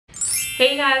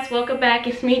Hey guys, welcome back.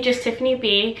 It's me, just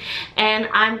TiffanyB, and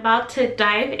I'm about to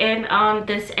dive in on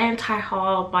this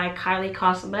anti-haul by Kylie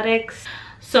Cosmetics.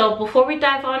 So before we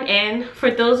dive on in, for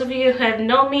those of you who have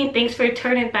known me, thanks for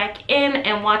turning back in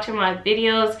and watching my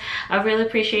videos. I really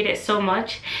appreciate it so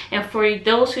much. And for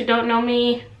those who don't know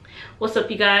me, what's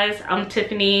up you guys? I'm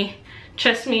Tiffany.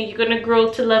 Trust me, you're gonna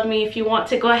grow to love me. If you want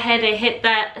to, go ahead and hit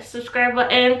that subscribe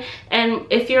button, and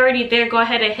if you're already there, go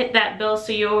ahead and hit that bell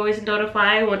so you're always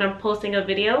notified when I'm posting a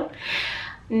video.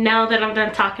 Now that I'm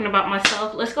done talking about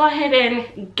myself, let's go ahead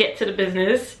and get to the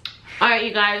business. All right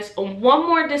you guys, one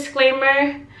more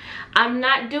disclaimer. I'm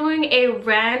not doing a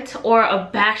rant or a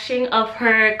bashing of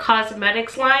her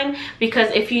cosmetics line,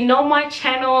 because if you know my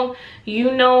channel,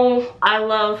 you know I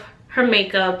love her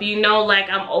makeup. You know, like,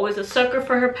 I'm always a sucker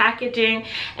for her packaging.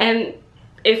 And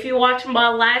if you watch my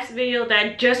last video that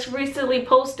I just recently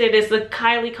posted, is the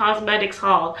Kylie Cosmetics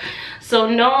haul. So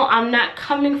no, I'm not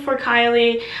coming for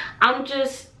Kylie. I'm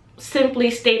just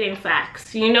simply stating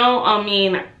facts. You know, I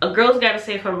mean, a girl's gotta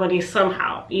save her money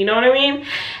somehow, you know what I mean?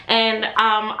 And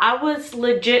I was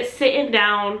legit sitting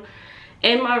down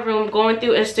in my room going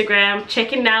through Instagram,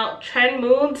 checking out trend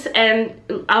moods, and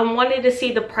I wanted to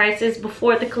see the prices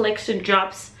before the collection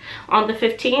drops on the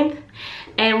 15th.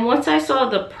 And once I saw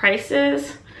the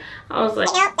prices, I was like,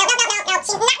 no, she's not gonna do it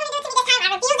to me this time.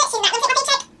 I refuse it. She's not gonna take my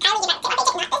paycheck. Kylie, you're not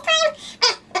taking my paycheck,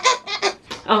 not this time.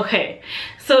 Okay,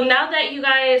 so now that you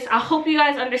guys, I hope you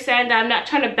guys understand that I'm not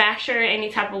trying to bash her in any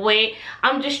type of way.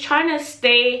 I'm just trying to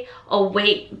stay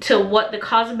awake to what the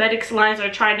cosmetics lines are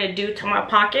trying to do to my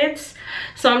pockets.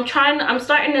 So I'm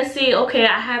starting to see, okay,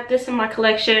 I have this in my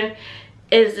collection.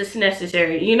 Is this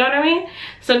necessary? You know what I mean?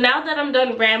 So now that I'm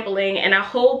done rambling, and I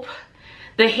hope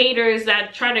the haters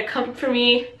that try to come for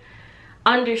me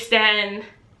understand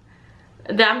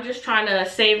that I'm just trying to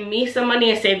save me some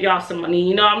money and save y'all some money.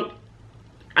 You know,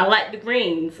 I like the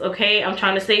greens, okay? I'm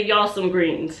trying to save y'all some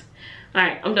greens. All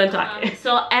right, I'm done talking.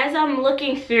 So as I'm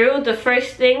looking through, the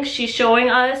first thing she's showing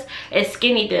us is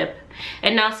Skinny Dip.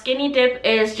 And now Skinny Dip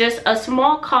is just a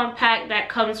small compact that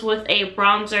comes with a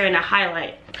bronzer and a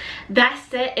highlight. That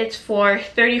set is for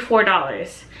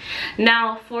 $34.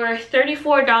 Now for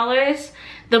 $34,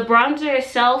 the bronzer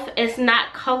itself is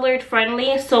not colored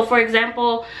friendly. So for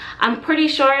example, I'm pretty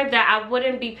sure that I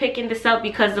wouldn't be picking this up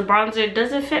because the bronzer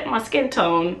doesn't fit my skin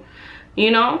tone, you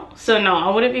know? So no,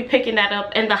 I wouldn't be picking that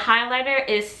up. And the highlighter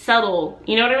is subtle,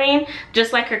 you know what I mean?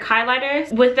 Just like her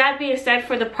highlighters. With that being said,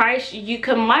 for the price, you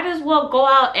might as well go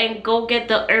out and go get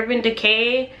the Urban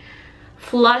Decay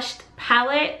Flushed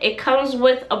palette. It comes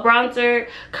with a bronzer,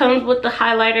 comes with the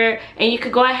highlighter, and you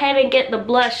could go ahead and get the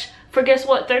blush for, guess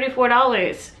what,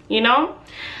 $34, you know?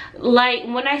 Like,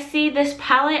 when I see this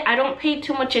palette, I don't pay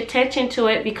too much attention to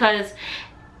it because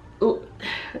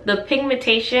the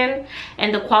pigmentation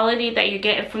and the quality that you're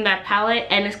getting from that palette,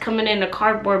 and it's coming in a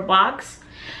cardboard box.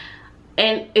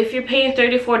 And if you're paying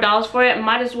 $34 for it,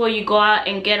 might as well you go out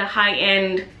and get a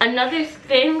high-end. Another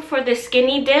thing for the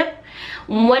Skinny Dip,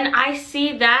 when I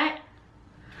see that,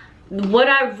 what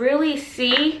I really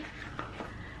see,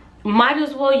 might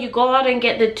as well you go out and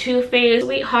get the Too Faced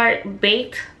Sweetheart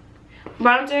Baked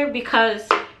bronzer, because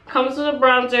it comes with a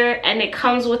bronzer and it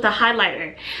comes with a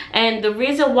highlighter. And the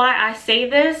reason why I say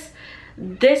this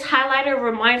highlighter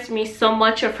reminds me so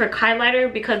much of her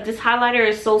highlighter, because this highlighter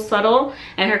is so subtle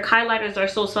and her highlighters are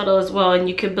so subtle as well, and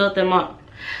you can build them up.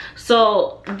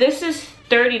 So this is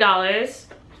 $30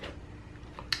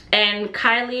 and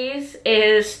Kylie's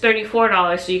is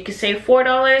 $34, so you can save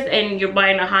 $4 and you're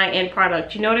buying a high-end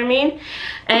product, you know what I mean?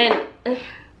 And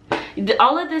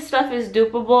all of this stuff is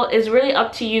dupeable. It's really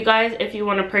up to you guys if you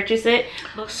want to purchase it.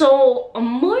 So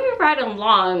moving right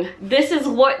along, this is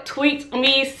what tweets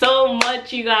me so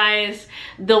much, you guys.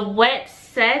 The Wet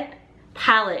Set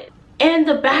palette. In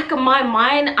the back of my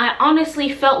mind, I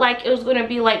honestly felt like it was going to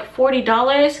be like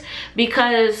 $40,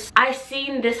 because I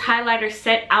seen this highlighter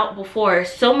set out before.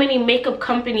 So many makeup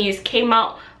companies came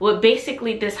out with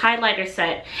basically this highlighter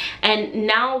set, and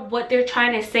now what they're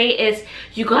trying to say is,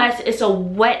 you guys, it's a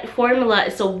wet formula.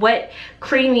 It's a wet,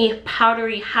 creamy,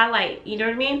 powdery highlight, you know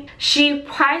what I mean? She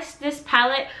priced this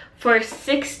palette for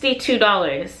 $62.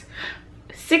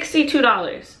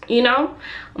 $62, you know?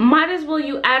 Might as well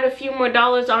you add a few more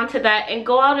dollars onto that and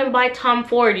go out and buy Tom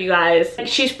Ford, you guys.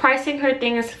 She's pricing her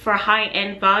things for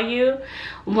high-end value,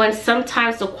 when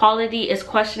sometimes the quality is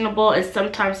questionable and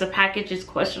sometimes the package is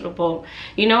questionable.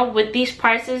 You know, with these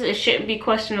prices, it shouldn't be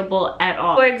questionable at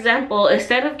all. For example,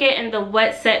 instead of getting the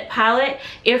Wet Set palette,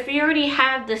 if you already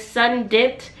have the Sun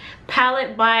Dipped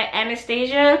palette by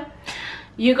Anastasia,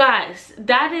 you guys,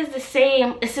 that is the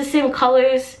same, it's the same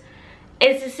colors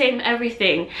It's the same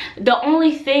everything. The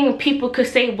only thing people could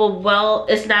say, well,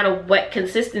 it's not a wet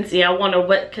consistency. I want a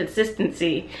wet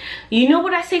consistency. You know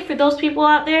what I say for those people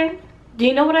out there? Do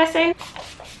you know what I say?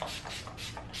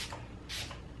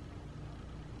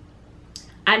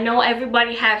 I know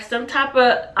everybody has some type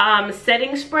of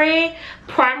setting spray,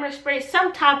 primer spray,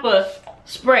 some type of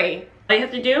spray. All you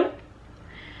have to do,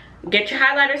 get your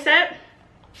highlighter set.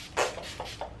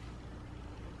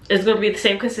 It's gonna be the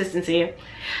same consistency.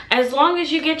 As long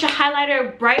as you get your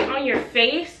highlighter bright on your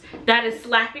face, that is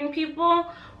slapping people.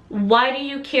 Why do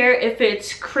you care if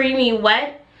it's creamy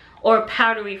wet or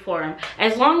powdery form?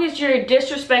 As long as you're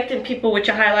disrespecting people with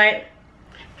your highlight,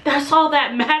 that's all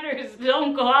that matters.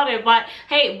 Don't go out and buy.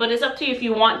 Hey, but it's up to you if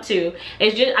you want to.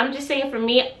 It's just, I'm just saying for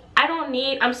me, I don't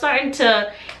need, I'm starting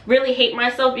to really hate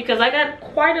myself because I got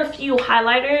quite a few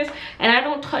highlighters and I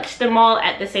don't touch them all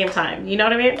at the same time. You know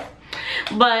what I mean?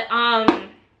 But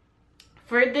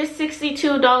for this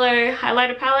 $62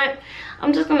 highlighter palette,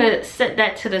 I'm just gonna set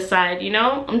that to the side, you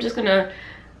know? I'm just gonna,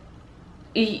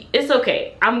 it's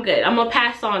okay, I'm good. I'm gonna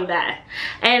pass on that.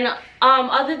 And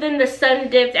other than the Sun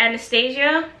Dipped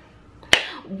Anastasia,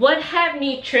 what had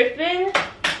me tripping,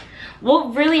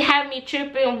 what really had me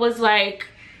tripping was like,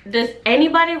 does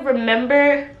anybody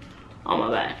remember, oh my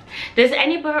god, does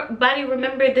anybody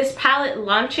remember this palette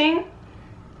launching?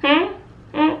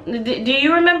 Do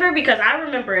you remember? Because I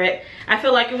remember it. I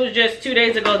feel like it was just 2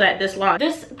 days ago that this launched.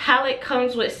 This palette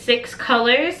comes with 6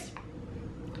 colors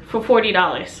for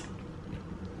 $40.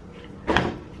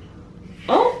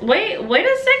 Oh, wait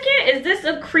a second. Is this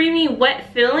a creamy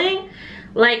wet filling?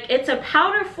 Like, it's a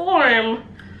powder form,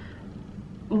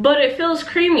 but it feels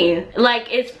creamy. Like,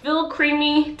 it's feel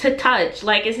creamy to touch.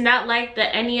 Like, it's not like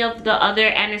any of the other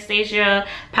Anastasia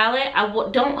palette. I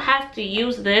don't have to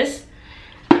use this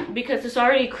because it's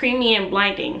already creamy and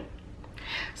blinding.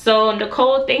 So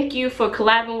Nicole, thank you for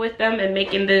collabing with them and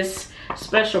making this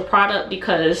special product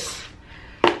because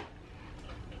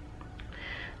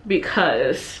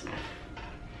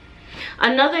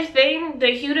another thing, the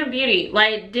Huda Beauty,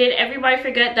 like, did everybody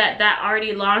forget that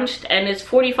already launched and it's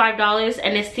 $45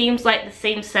 and it seems like the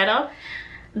same setup?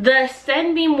 The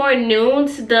Send Me More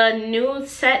Nudes, the nude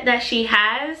set that she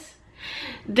has,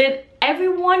 did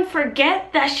everyone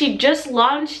forget that she just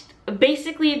launched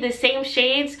basically the same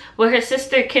shades with her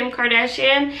sister Kim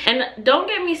Kardashian? And don't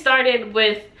get me started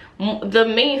with the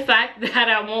main fact that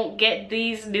I won't get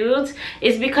these nudes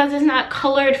is because it's not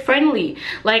colored friendly.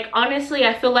 Like, honestly,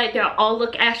 I feel like they all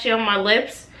look ashy on my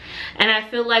lips, and I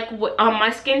feel like on my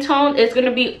skin tone it's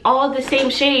gonna be all the same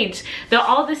shades. They're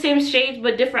all the same shades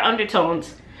but different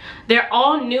undertones. They're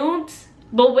all nudes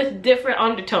but with different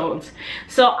undertones.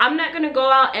 So I'm not gonna go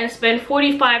out and spend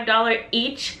 $45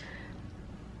 each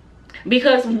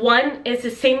because one is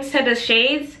the same set of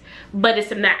shades but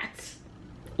it's a matte.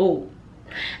 Ooh.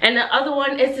 And the other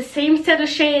one is the same set of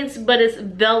shades but it's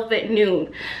velvet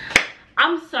nude.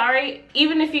 I'm sorry,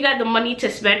 even if you got the money to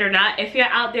spend or not, if you're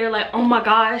out there like, oh my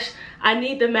gosh, I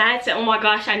need the mattes and oh my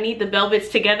gosh, I need the velvets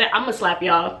together, I'm gonna slap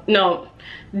y'all. No,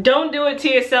 don't do it to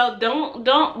yourself. Don't,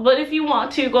 but if you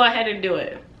want to, go ahead and do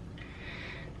it.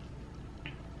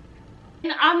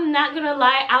 And I'm not gonna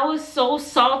lie, I was so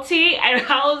salty and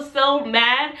I was so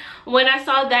mad when I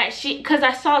saw that because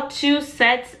I saw 2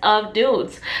 sets of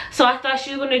nudes. So I thought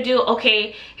she was gonna do,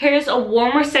 okay, here's a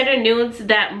warmer set of nudes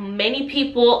that many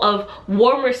people of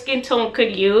warmer skin tone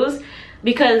could use,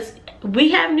 because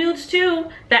we have nudes too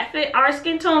that fit our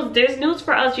skin tones. There's nudes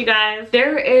for us, you guys.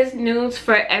 There is nudes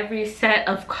for every set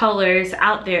of colors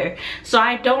out there. So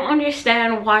I don't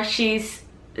understand why she's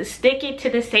sticking to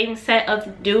the same set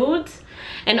of nudes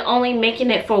and only making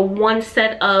it for one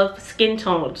set of skin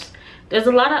tones. There's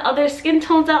a lot of other skin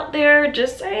tones out there.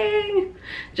 Just saying,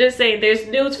 there's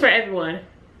nudes for everyone.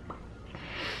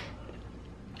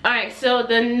 Alright, so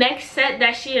the next set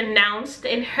that she announced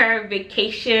in her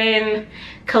vacation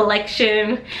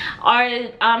collection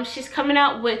are she's coming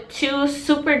out with 2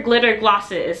 super glitter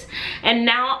glosses. And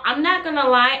now I'm not gonna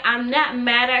lie, I'm not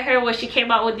mad at her when she came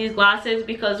out with these glosses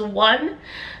because, one,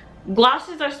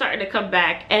 glosses are starting to come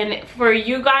back, and for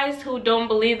you guys who don't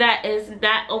believe that, is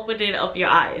not opening up your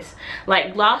eyes.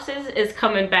 Like, glosses is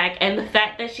coming back, and the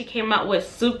fact that she came out with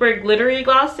super glittery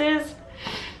glosses,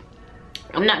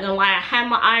 I'm not gonna lie, I had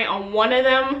my eye on one of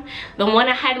them. The one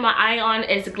I had my eye on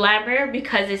is Glamour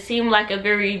because it seemed like a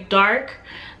very darker,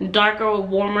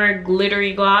 warmer,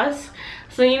 glittery gloss.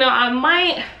 So, you know, I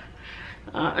might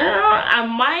I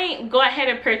might go ahead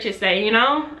and purchase that, you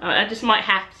know. I just might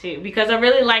have to, because I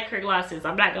really like her glosses.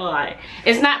 I'm not gonna lie,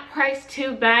 it's not priced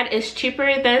too bad. It's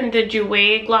cheaper than the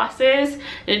Jouer glosses.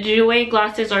 The Jouer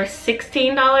glosses are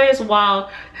 $16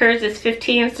 while hers is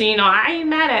 $15, so you know, I ain't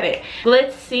mad at it.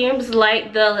 Glitz seems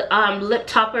like the lip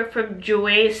topper from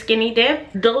Jouer Skinny Dip.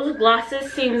 Those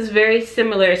glosses seems very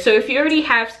similar, so if you already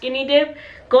have Skinny Dip,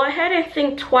 go ahead and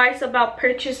think twice about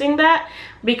purchasing that,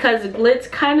 because Glitz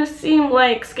kind of seem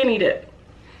like Skinny Dip.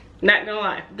 Not gonna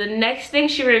lie. The next thing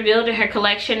she revealed in her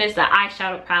collection is the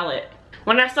eyeshadow palette.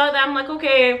 When I saw that, I'm like,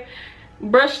 okay,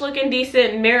 brush looking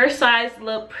decent, mirror size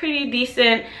look pretty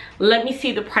decent. Let me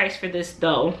see the price for this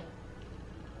though.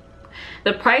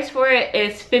 The price for it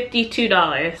is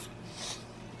 $52.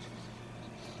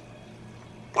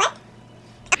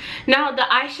 Now the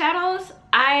eyeshadows,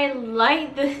 I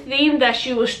like the theme that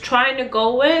she was trying to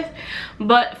go with,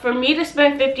 but for me to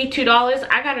spend $52,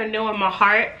 I gotta know in my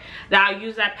heart that I'll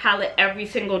use that palette every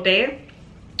single day.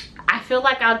 I feel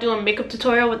like I'll do a makeup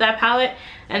tutorial with that palette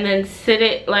and then sit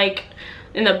it like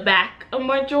in the back of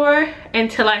my drawer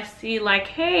until I see like,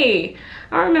 hey,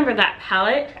 I remember that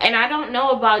palette. And I don't know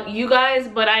about you guys,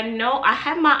 but I know I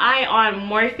have my eye on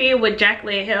Morphe with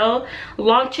Jaclyn Hill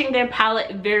launching their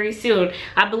palette very soon.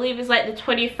 I believe it's like the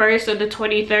 21st or the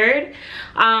 23rd.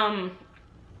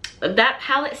 That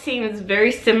palette seems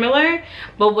very similar,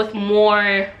 but with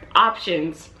more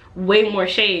options, way more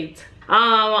shades.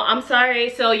 I'm sorry,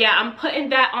 so yeah, I'm putting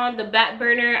that on the back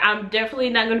burner. I'm definitely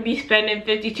not going to be spending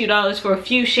 $52 for a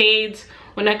few shades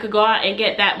when I could go out and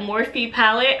get that Morphe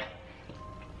palette.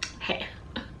 Hey,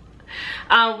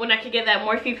 when I could get that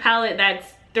Morphe palette, that's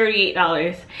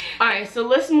 $38. All right, so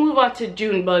let's move on to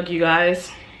Junebug, you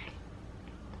guys.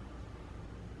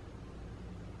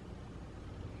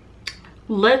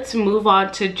 Let's move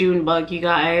on to Junebug, you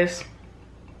guys.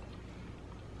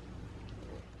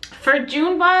 For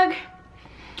Junebug,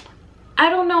 I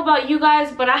don't know about you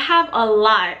guys, but I have a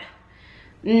lot.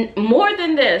 More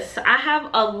than this, I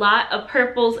have a lot of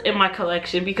purples in my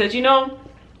collection because, you know,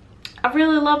 I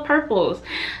really love purples.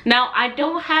 Now, I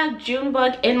don't have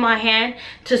Junebug in my hand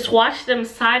to swatch them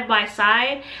side by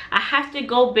side. I have to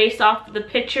go based off the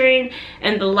picturing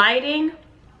and the lighting.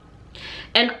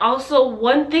 And also,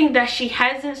 one thing that she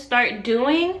hasn't started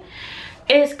doing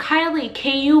is, Kylie,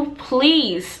 can you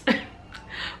please...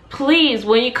 please,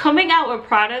 when you're coming out with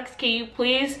products, can you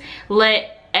please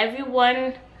let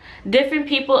everyone, different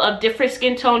people of different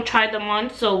skin tone, try them on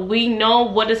so we know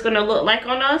what it's gonna look like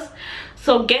on us?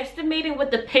 So guesstimating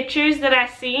with the pictures that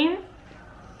I've seen,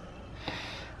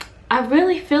 I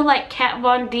really feel like Kat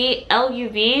Von D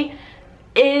LUV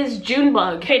is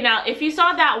Junebug. Okay, now if you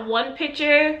saw that one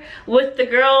picture with the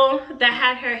girl that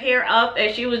had her hair up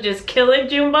and she was just killing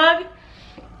Junebug,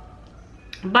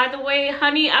 by the way,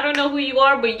 honey, I don't know who you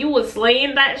are, but you was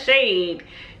slaying that shade.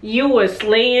 You were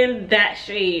slaying that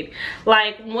shade.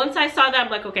 Like, once I saw that,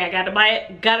 I'm like, okay, I gotta buy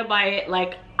it, gotta buy it.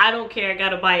 Like, I don't care, I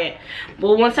gotta buy it.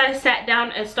 But once I sat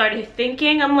down and started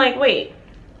thinking, I'm like, wait,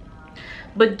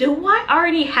 but do I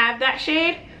already have that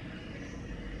shade?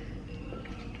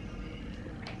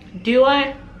 Do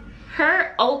I?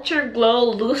 Her Ultra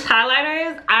Glow loose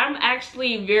highlighters, I'm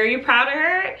actually very proud of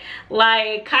her.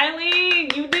 Like,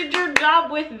 Kylie, you did your job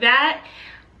with that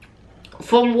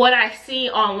from what I see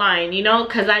online, you know,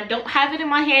 because I don't have it in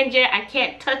my hand yet. I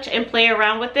can't touch and play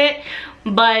around with it.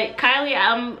 But Kylie,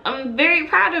 I'm very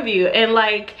proud of you. And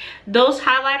like, those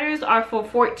highlighters are for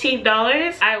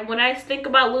 $14. When I think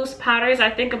about loose powders, I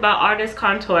think about Artist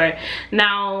Contour.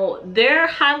 Now, their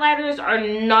highlighters are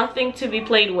nothing to be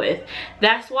played with.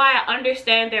 That's why I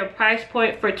understand their price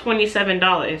point for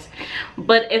 $27.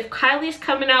 But if Kylie's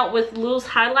coming out with loose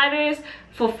highlighters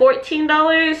for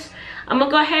 $14, I'm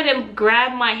gonna go ahead and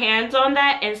grab my hands on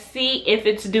that and see if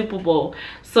it's dupeable.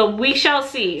 So we shall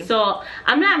see. So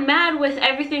I'm not mad with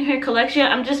everything in her collection.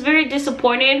 I'm just very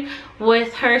disappointed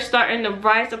with her starting to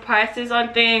rise the prices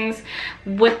on things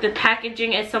with the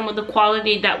packaging and some of the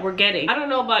quality that we're getting. I don't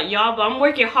know about y'all, but I'm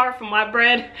working hard for my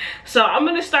bread. So I'm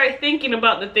gonna start thinking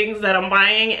about the things that I'm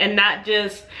buying and not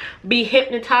just be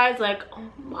hypnotized like, oh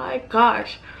my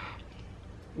gosh,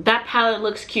 that palette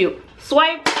looks cute.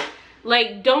 Swipe.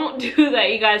 Like, don't do that,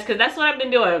 you guys, because that's what I've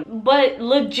been doing. But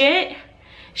legit,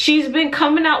 she's been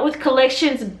coming out with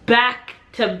collections back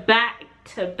to back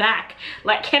to back.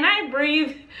 Like, can I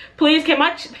breathe? Please, can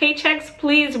my paychecks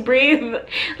please breathe?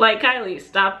 Like, Kylie,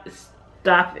 stop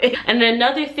it. And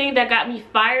another thing that got me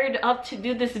fired up to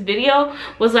do this video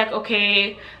was like,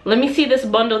 okay, let me see this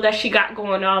bundle that she got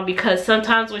going on, because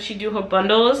sometimes when she do her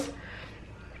bundles,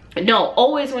 no,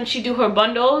 always when she do her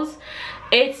bundles,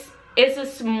 it's it's a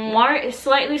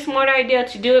slightly smarter idea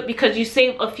to do it because you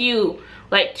save a few,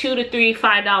 like $2 to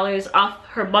 $5 off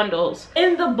her bundles.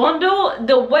 In the bundle,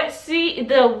 the wet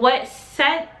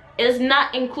set is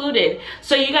not included,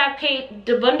 so you gotta pay.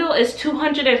 The bundle is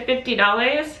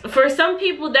 $250. For some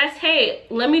people, that's, hey,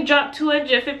 let me drop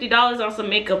 $250 on some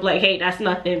makeup. Like, hey, that's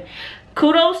nothing.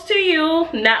 Kudos to you,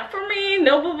 not for me.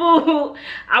 No, boo-boo.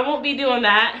 I won't be doing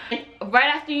that.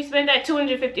 Right after you spend that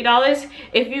 $250,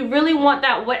 if you really want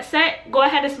that wet set, go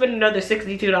ahead and spend another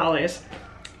 $62.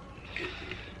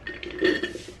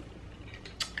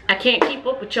 I can't keep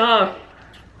up with y'all.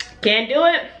 Can't do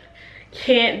it.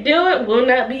 Can't do it. Will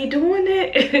not be doing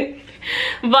it.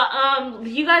 But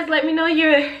you guys let me know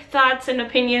your thoughts and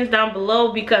opinions down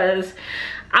below, because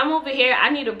I'm over here, I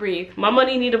need to breathe. My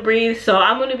money need to breathe, so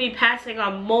I'm going to be passing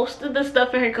on most of the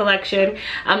stuff in her collection.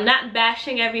 I'm not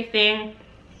bashing everything.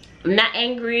 I'm not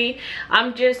angry.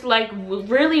 I'm just like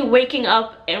really waking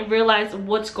up and realize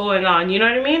what's going on. You know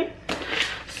what I mean?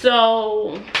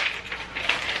 So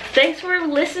thanks for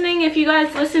listening. If you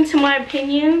guys listen to my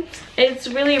opinions, it's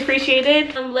really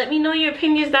appreciated. Let me know your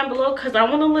opinions down below, because I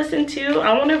want to listen too.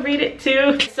 I want to read it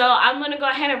too. So I'm going to go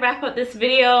ahead and wrap up this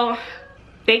video.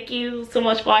 Thank you so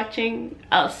much for watching.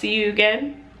 I'll see you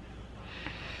again.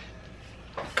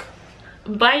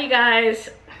 Bye, you guys.